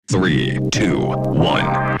3, 2,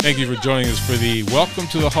 1. Thank you for joining us for the Welcome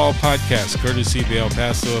to the Hall podcast, courtesy of the El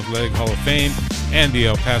Paso Athletic Hall of Fame and the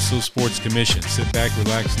El Paso Sports Commission. Sit back,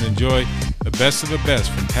 relax, and enjoy the best of the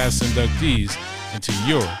best from past inductees into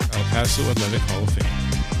your El Paso Athletic Hall of Fame.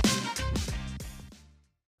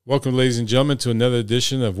 Welcome, ladies and gentlemen, to another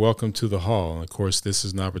edition of Welcome to the Hall. And, of course, this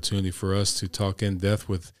is an opportunity for us to talk in depth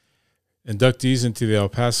with inductees into the El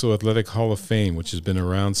Paso Athletic Hall of Fame, which has been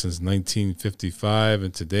around since 1955.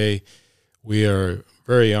 And today we are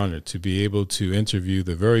very honored to be able to interview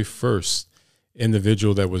the very first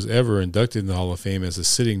individual that was ever inducted in the Hall of Fame as a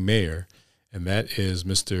sitting mayor, and that is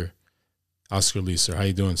Mr. Oscar Leeser. How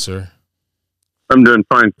you doing, sir? I'm doing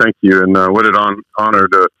fine, thank you. And what an honor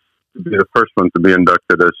to be the first one to be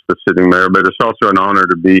inducted as the sitting mayor, but it's also an honor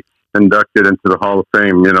to be inducted into the Hall of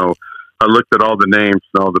Fame. You know, I looked at all the names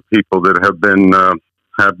and all the people that have been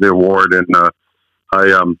have the award, and I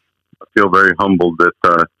feel very humbled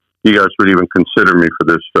that you guys would even consider me for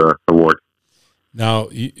this award. Now,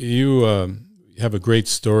 you have a great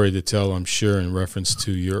story to tell, I'm sure, in reference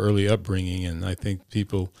to your early upbringing, and I think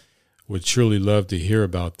people would surely love to hear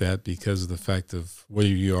about that because of the fact of where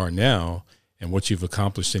you are now and what you've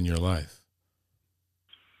accomplished in your life.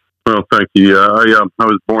 Well, thank you. I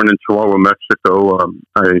was born in Chihuahua, Mexico.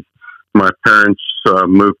 My parents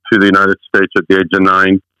moved to the United States at the age of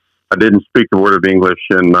 9. I didn't speak a word of English,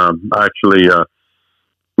 and actually,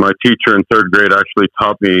 my teacher in third grade actually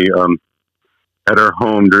taught me at our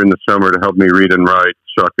home during the summer to help me read and write,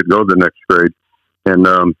 so I could go to the next grade,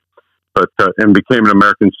 and became an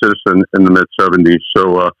American citizen in the mid '70s.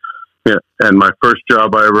 So, yeah, and my first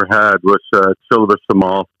job I ever had was at Chula Vista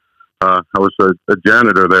Mall. I was a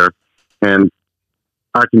janitor there, and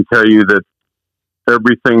I can tell you that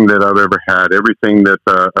everything that I've ever had, everything that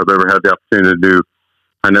I've ever had the opportunity to do,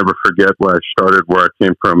 I never forget where I started, where I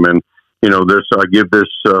came from. And, you know, I give this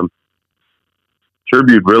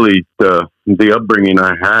tribute really to the upbringing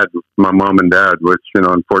I had with my mom and dad, which, you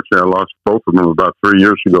know, unfortunately I lost both of them about 3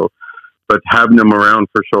 years ago. But having them around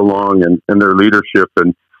for so long and their leadership,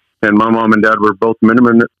 and my mom and dad were both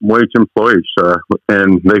minimum wage employees,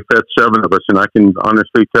 and they fed 7 of us. And I can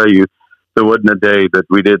honestly tell you, there wasn't a day that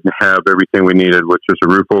we didn't have everything we needed, which was a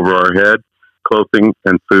roof over our head, clothing,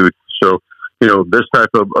 and food. So, you know, this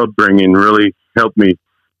type of upbringing really helped me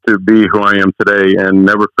to be who I am today and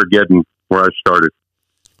never forgetting where I started.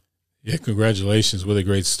 Yeah, congratulations. What a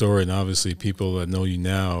great story. And obviously people that know you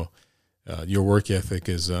now, your work ethic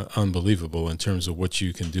is unbelievable in terms of what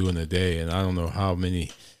you can do in a day. And I don't know how many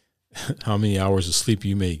hours of sleep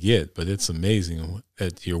you may get, but it's amazing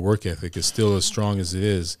that your work ethic is still as strong as it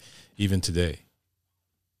is even today.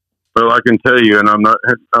 Well, I can tell you, and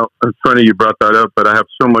it's funny you brought that up, but I have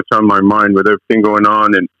so much on my mind with everything going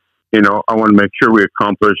on, and, you know, I want to make sure we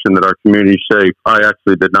accomplish and that our community is safe. I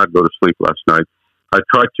actually did not go to sleep last night. I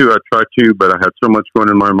tried to, but I had so much going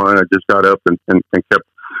in my mind. I just got up and kept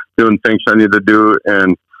doing things I needed to do,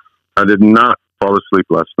 and I did not fall asleep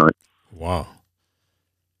last night. Wow.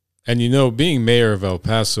 And, you know, being mayor of El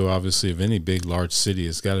Paso, obviously, of any big, large city,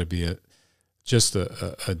 has got to be just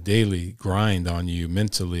a daily grind on you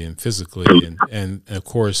mentally and physically. And of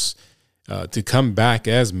course, to come back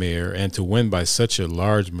as mayor and to win by such a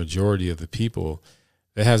large majority of the people,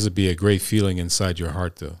 that has to be a great feeling inside your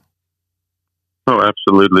heart, though. Oh,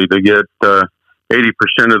 absolutely. To get 80%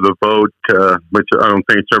 of the vote, which I don't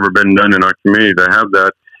think it's ever been done in our community, to have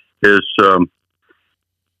that is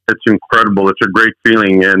it's incredible. It's a great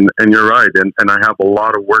feeling, and you're right. And I have a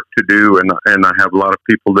lot of work to do, and I have a lot of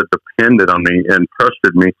people that depended on me and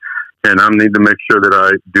trusted me, and I need to make sure that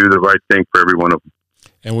I do the right thing for every one of them.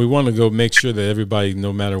 And we want to go make sure that everybody,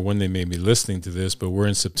 no matter when they may be listening to this, but we're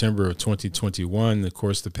in September of 2021. Of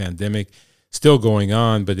course, the pandemic still going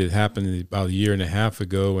on, but it happened about a year and a half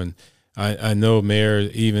ago. And I know, Mayor,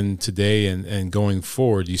 even today and going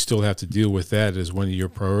forward, you still have to deal with that as one of your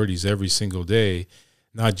priorities every single day,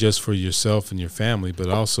 not just for yourself and your family, but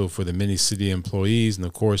also for the many city employees and,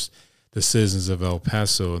 of course, the citizens of El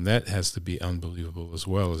Paso. And that has to be unbelievable as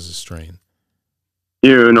well as a strain.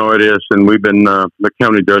 You know, it is. And we've been, the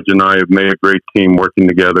county judge and I have made a great team working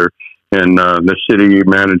together, and the city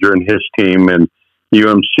manager and his team, and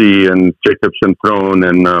UMC and Jacobson Throne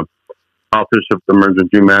and Office of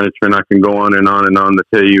Emergency Management. I can go on and on and on to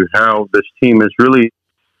tell you how this team is really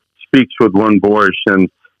speaks with one voice. And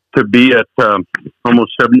to be at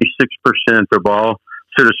almost 76% of all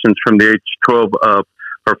citizens from the age 12 up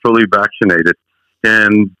are fully vaccinated,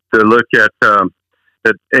 and to look at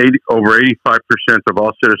that over 85% of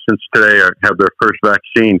all citizens today have their first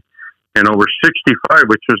vaccine, and over 65,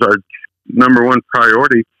 which was our number one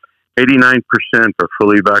priority, 89% are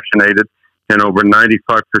fully vaccinated, and over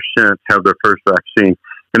 95% have their first vaccine.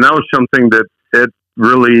 And that was something that it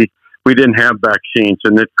really, we didn't have vaccines,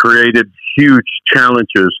 and it created huge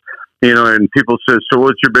challenges. And people say, so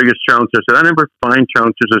what's your biggest challenge? I said, I never find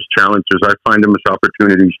challenges as challenges. I find them as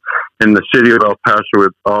opportunities. And the city of El Paso,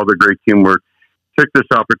 with all the great teamwork, took this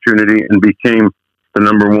opportunity and became the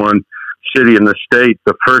number one city in the state,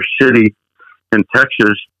 the first city in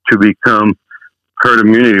Texas to become herd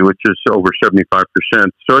immunity, which is over 75%.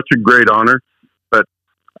 So it's a great honor, but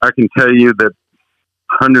I can tell you that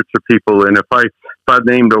hundreds of people, and if I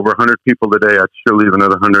named over 100 people today, I'd still leave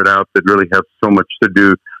another 100 out that really have so much to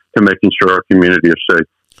do to making sure our community is safe.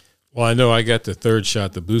 Well, I know I got the third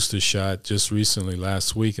shot, the booster shot, just recently,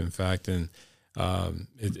 last week, in fact, and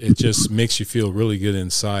it just makes you feel really good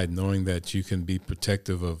inside, knowing that you can be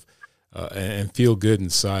protective of and feel good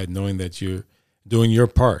inside, knowing that you're doing your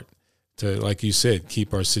part to, like you said,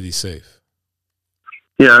 keep our city safe.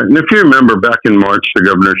 Yeah, and if you remember back in March, the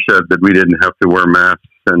governor said that we didn't have to wear masks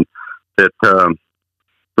and that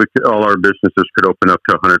all our businesses could open up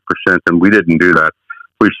to 100%, and we didn't do that.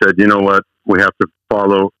 We said, you know what, we have to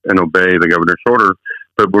follow and obey the governor's order,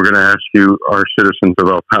 but we're going to ask you, our citizens of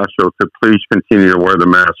El Paso, to please continue to wear the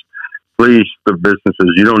mask. Please, the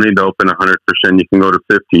businesses, you don't need to open 100%. You can go to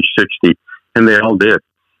 50, 60, and they all did.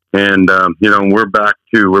 And, we're back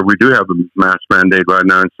to where we do have a mask mandate right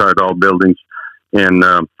now inside all buildings and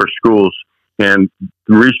for schools. And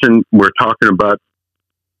the reason we're talking about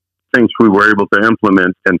things we were able to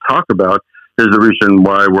implement and talk about is the reason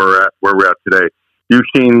why we're at where we're at today. You've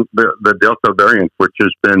seen the Delta variant, which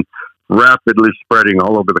has been rapidly spreading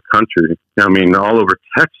all over the country. I mean, all over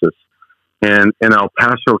Texas. And in El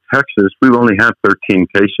Paso, Texas, we've only had 13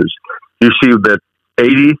 cases. You see that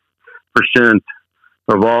 80%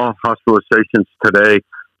 of all hospitalizations today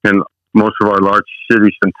in most of our large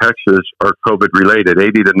cities in Texas are COVID-related,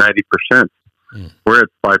 80 to 90%. We're at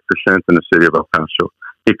 5% in the city of El Paso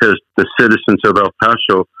because the citizens of El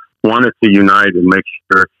Paso wanted to unite and make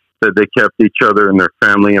sure that they kept each other and their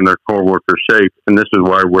family and their co-workers safe. And this is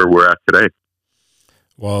why we're at today.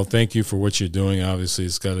 Well, thank you for what you're doing. Obviously,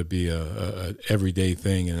 it's got to be a everyday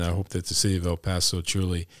thing, and I hope that the city of El Paso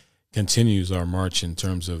truly continues our march in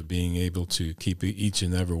terms of being able to keep each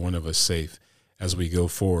and every one of us safe as we go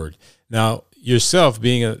forward. Now, yourself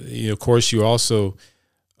being of course, you also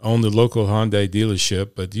own the local Hyundai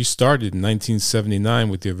dealership, but you started in 1979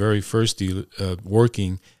 with your very first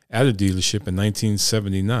working at a dealership in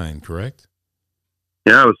 1979, correct?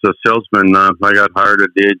 Yeah, I was a salesman. I got hired at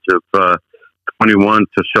the age of 21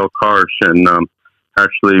 to sell cars, and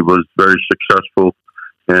actually was very successful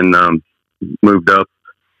and moved up.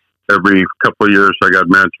 Every couple of years, I got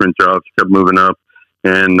management jobs, kept moving up,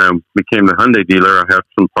 and became the Hyundai dealer. I have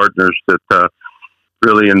some partners that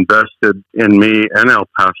really invested in me and El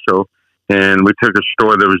Paso, and we took a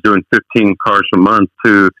store that was doing 15 cars a month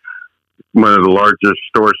to one of the largest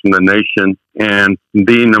stores in the nation and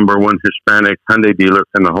the number one Hispanic Hyundai dealer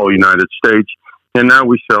in the whole United States. And now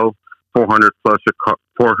we sell 400 plus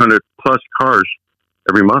cars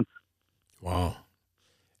every month. Wow.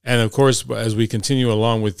 And of course, as we continue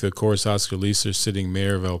along with, of course, Oscar Leeser, sitting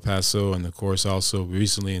mayor of El Paso, and of course also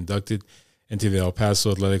recently inducted into the El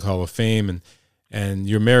Paso Athletic Hall of Fame, and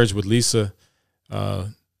your marriage with Lisa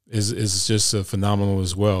is just phenomenal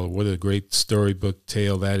as well. What a great storybook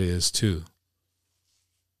tale that is too.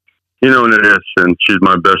 And it is, and she's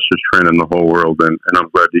my bestest friend in the whole world, and I'm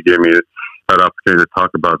glad you gave me that opportunity to talk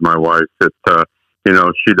about my wife. That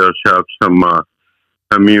she does have some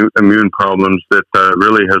immune problems that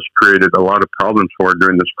really has created a lot of problems for her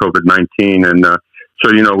during this COVID-19. And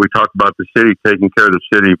so we talk about the city, taking care of the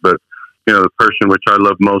city, but the person which I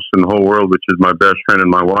love most in the whole world, which is my best friend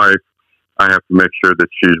and my wife, I have to make sure that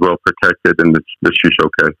she's well protected and that she's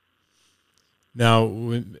okay. Now,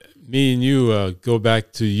 when me and you go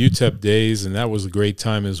back to UTEP days, and that was a great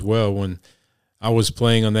time as well when I was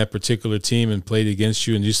playing on that particular team and played against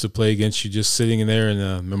you and used to play against you just sitting in there in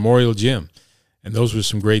a Memorial Gym. And those were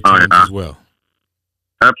some great times as well.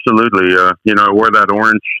 Absolutely. I wore that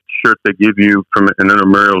orange shirt they give you from an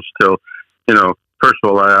intramurals till, first of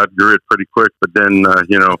all, I outgrew it pretty quick, but then,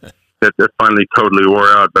 it finally totally wore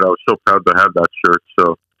out, but I was so proud to have that shirt.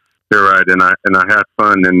 So you're right. And I had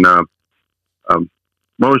fun. And,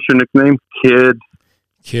 what was your nickname? Kid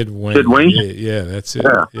Wayne. Kid Wayne? Yeah, that's it.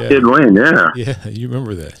 Yeah. Kid Wayne, yeah. Yeah, you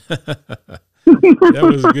remember that. That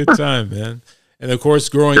was a good time, man. And, of course,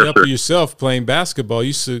 growing up yourself playing basketball, you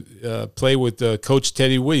used to play with Coach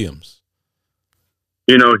Teddy Williams.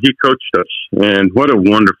 He coached us, and what a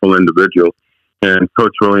wonderful individual. And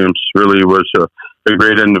Coach Williams really was a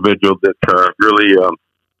great individual that really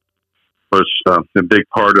was a big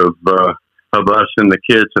part of of us and the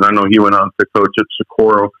kids. And I know he went on to coach at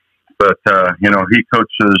Socorro, but, he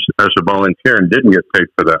coaches as a volunteer and didn't get paid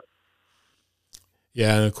for that.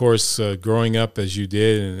 Yeah, and of course, growing up as you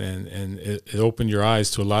did, and it opened your eyes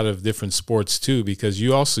to a lot of different sports too, because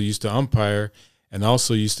you also used to umpire and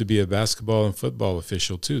also used to be a basketball and football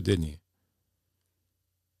official too, didn't you?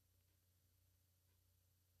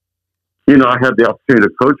 I had the opportunity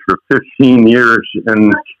to coach for 15 years,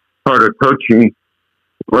 and part of coaching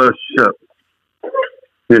was,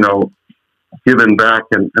 giving back,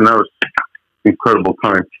 and that was incredible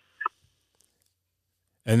time.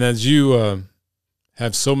 And as you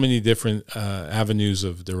have so many different avenues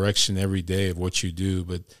of direction every day of what you do,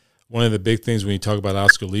 but one of the big things when you talk about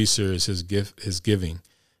Oscar Leeser is his giving.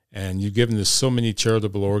 And you've given to so many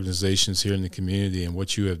charitable organizations here in the community, and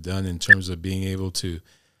what you have done in terms of being able to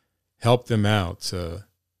help them out.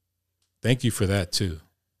 Thank you for that too.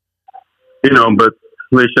 But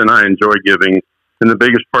Lisa and I enjoy giving, and the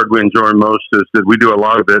biggest part we enjoy most is that we do a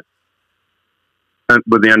lot of it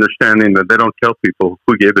with the understanding that they don't tell people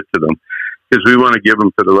who gave it to them, because we want to give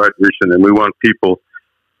them for the right reason, and we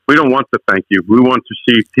don't want to thank you. We want to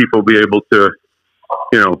see people be able to,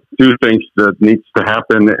 do things that needs to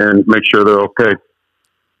happen and make sure they're okay.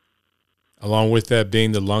 Along with that,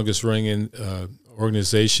 being the longest running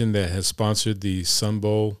organization that has sponsored the Sun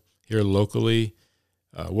Bowl here locally,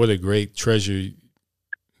 what a great treasure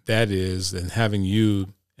that is, and having your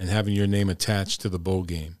name attached to the bowl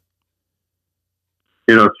game.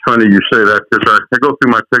 It's funny you say that, because I go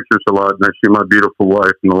through my pictures a lot, and I see my beautiful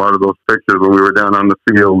wife in a lot of those pictures when we were down on the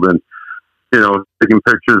field, and, taking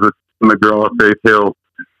pictures with McGraw, Faith Hill,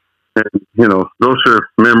 and, those are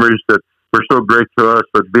memories that were so great to us,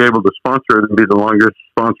 but to be able to sponsor it and be the longest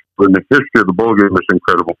sponsor in the history of the bowl game is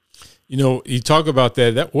incredible. You talk about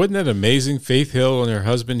that. Wasn't that amazing? Faith Hill and her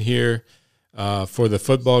husband here for the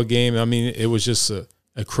football game. I mean, it was just a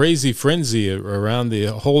crazy frenzy around the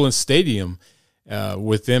whole stadium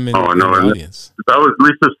with them in the audience. That was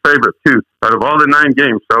Lisa's favorite, too. Out of all the 9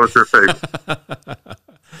 games, that was her favorite.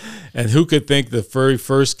 And who could think the very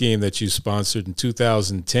first game that you sponsored in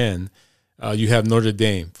 2010, you have Notre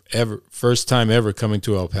Dame, first time ever coming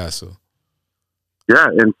to El Paso. Yeah,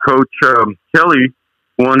 and Coach Kelly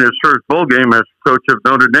won his first bowl game as coach of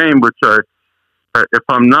Notre Dame, which if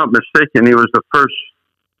I'm not mistaken, he was the first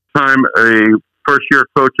time a first-year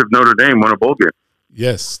coach of Notre Dame won a bowl game.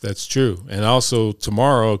 Yes, that's true. And also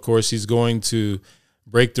tomorrow, of course, he's going to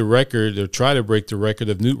break the record, or try to break the record,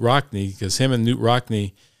 of Knute Rockne, because him and Knute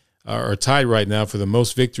Rockne are tied right now for the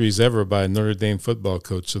most victories ever by a Notre Dame football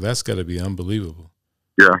coach. So that's got to be unbelievable.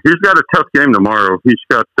 Yeah, he's got a tough game tomorrow. He's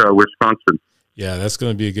got Wisconsin. Yeah, that's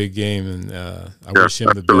going to be a good game, and I wish him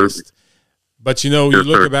the best. But, you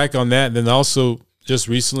look back on that, and then also just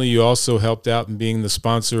recently you also helped out in being the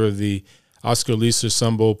sponsor of the Oscar Leeser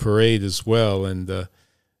Sun Bowl Parade as well, and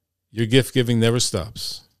your gift giving never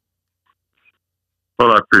stops.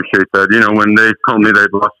 Well, I appreciate that. When they told me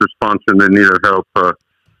they'd lost their sponsor and they needed help,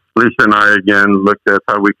 Lisa and I again looked at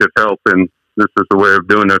how we could help, and this is the way of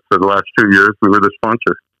doing it. For the last 2 years, we were the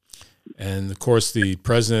sponsor. And, of course, the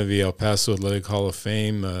president of the El Paso Athletic Hall of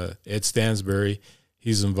Fame, Ed Stansbury,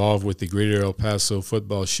 he's involved with the Greater El Paso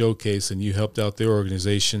Football Showcase, and you helped out their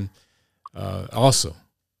organization also.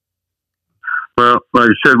 Well, like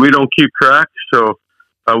I said, we don't keep track, so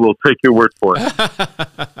I will take your word for it.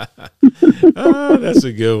 That's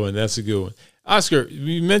a good one. That's a good one. Oscar,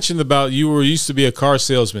 you mentioned about you used to be a car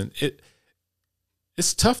salesman.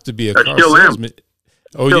 It's tough to be a car salesman.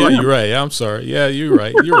 Oh, yeah, you're right. I'm sorry. Yeah, you're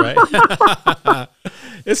right. You're right.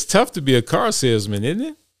 It's tough to be a car salesman, isn't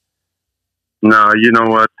it? No, you know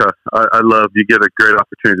what? I love, you get a great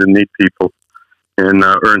opportunity to meet people and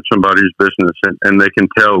earn somebody's business. And they can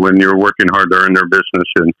tell when you're working hard to earn their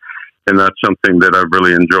business. And that's something that I've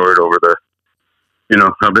really enjoyed over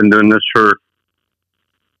I've been doing this for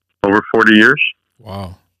over 40 years.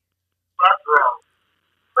 Wow.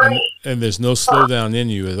 And there's no slowdown in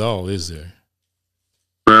you at all, is there?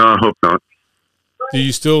 Well, I hope not. Do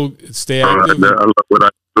you still stay active? I love what I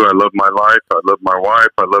do. I love my life. I love my wife.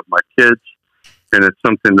 I love my kids. And it's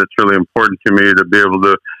something that's really important to me to be able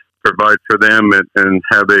to provide for them and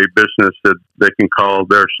have a business that they can call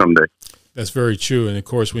theirs someday. That's very true. And, of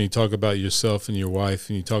course, when you talk about yourself and your wife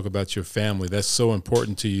and you talk about your family, that's so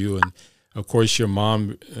important to you. And, of course, your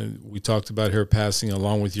mom, we talked about her passing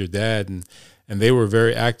along with your dad, and they were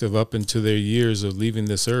very active up into their years of leaving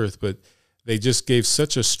this earth, but they just gave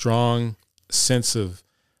such a strong sense of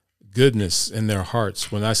goodness in their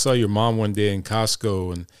hearts. When I saw your mom one day in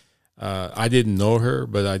Costco, and I didn't know her,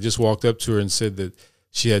 but I just walked up to her and said that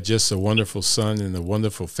she had just a wonderful son and a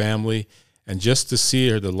wonderful family, and just to see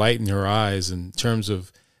her, the light in her eyes in terms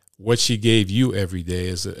of what she gave you every day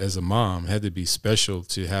as a mom had to be special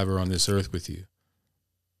to have her on this earth with you.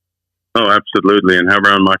 Oh, absolutely. And have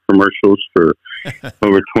her on my commercials for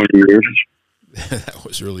over 20 years. That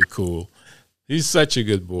was really cool. He's such a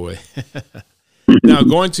good boy. Now,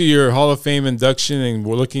 going to your Hall of Fame induction, and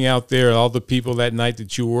we're looking out there at all the people that night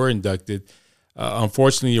that you were inducted.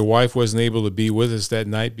 Unfortunately, your wife wasn't able to be with us that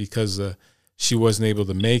night because she wasn't able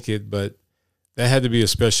to make it, but that had to be a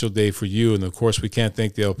special day for you. And, of course, we can't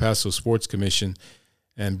thank the El Paso Sports Commission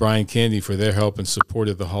and Brian Kennedy for their help and support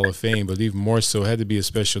of the Hall of Fame, but even more so, it had to be a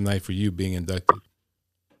special night for you being inducted.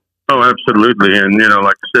 Oh, absolutely. And,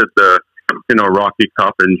 like I said, Rocky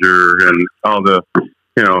Coppinger and all the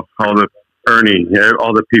Ernie,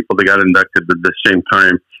 all the people that got inducted at the same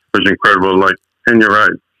time was incredible. And you're right.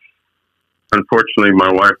 Unfortunately,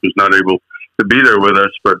 my wife was not able to be there with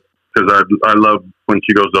us, but because I love when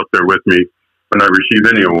she goes up there with me when I receive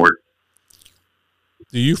any award.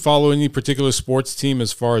 Do you follow any particular sports team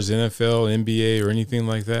as far as NFL, NBA, or anything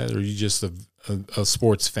like that, or are you just a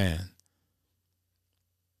sports fan?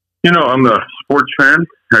 I'm a sports fan.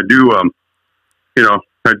 I do,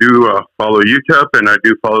 follow UTEP, and I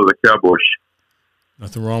do follow the Cowboys.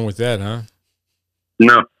 Nothing wrong with that, huh?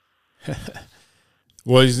 No.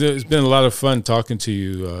 Well, it's been a lot of fun talking to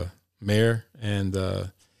you, Mayor, and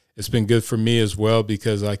it's been good for me as well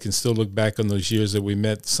because I can still look back on those years that we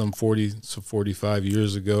met some 45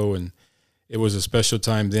 years ago, and it was a special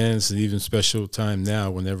time then. It's an even special time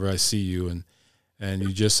now whenever I see you, and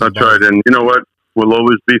you just. That's right, and you know what? We'll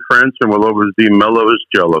always be friends, and we'll always be mellow as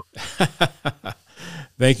Jello.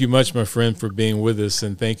 Thank you much, my friend, for being with us,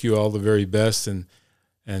 and thank you all the very best, and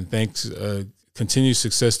thanks. Continued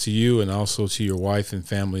success to you and also to your wife and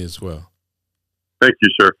family as well. Thank you,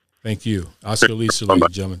 sir. Thank you. Oscar Leeser, ladies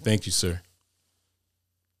and gentlemen. Thank you, sir.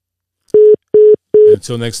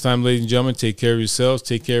 Until next time, ladies and gentlemen, take care of yourselves,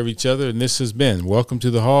 take care of each other. And this has been Welcome to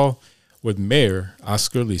the Hall with Mayor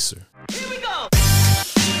Oscar Leeser.